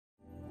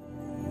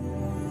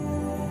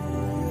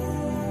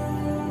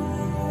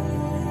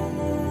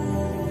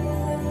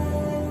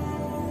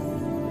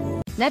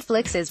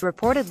Netflix is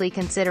reportedly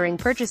considering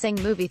purchasing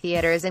movie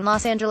theaters in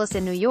Los Angeles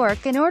and New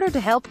York in order to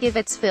help give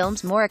its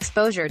films more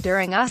exposure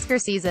during Oscar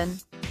season.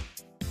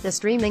 The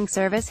streaming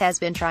service has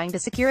been trying to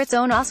secure its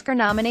own Oscar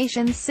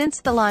nominations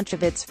since the launch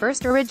of its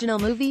first original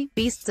movie,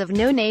 Beasts of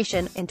No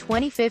Nation, in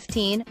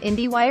 2015,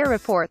 Indiewire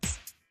reports.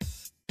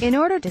 In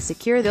order to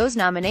secure those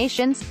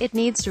nominations, it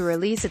needs to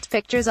release its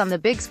pictures on the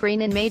big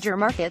screen in major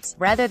markets,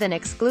 rather than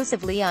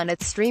exclusively on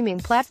its streaming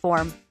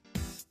platform.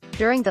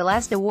 During the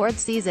last awards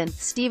season,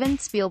 Steven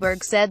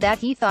Spielberg said that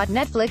he thought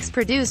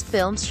Netflix-produced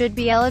films should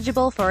be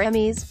eligible for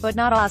Emmys, but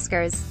not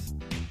Oscars.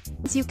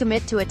 Once you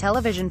commit to a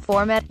television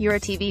format, you're a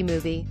TV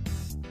movie.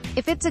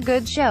 If it's a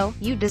good show,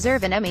 you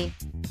deserve an Emmy.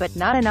 But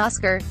not an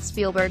Oscar,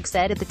 Spielberg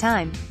said at the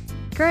time.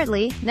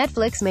 Currently,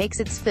 Netflix makes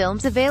its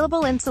films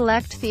available in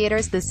select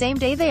theaters the same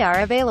day they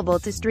are available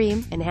to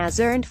stream, and has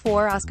earned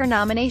 4 Oscar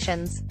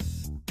nominations.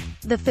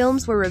 The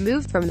films were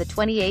removed from the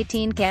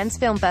 2018 Cannes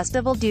Film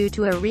Festival due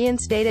to a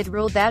reinstated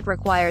rule that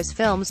requires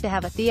films to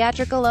have a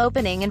theatrical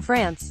opening in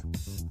France.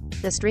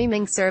 The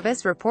streaming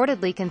service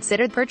reportedly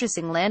considered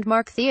purchasing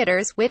Landmark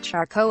Theaters, which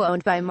are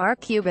co-owned by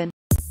Mark Cuban.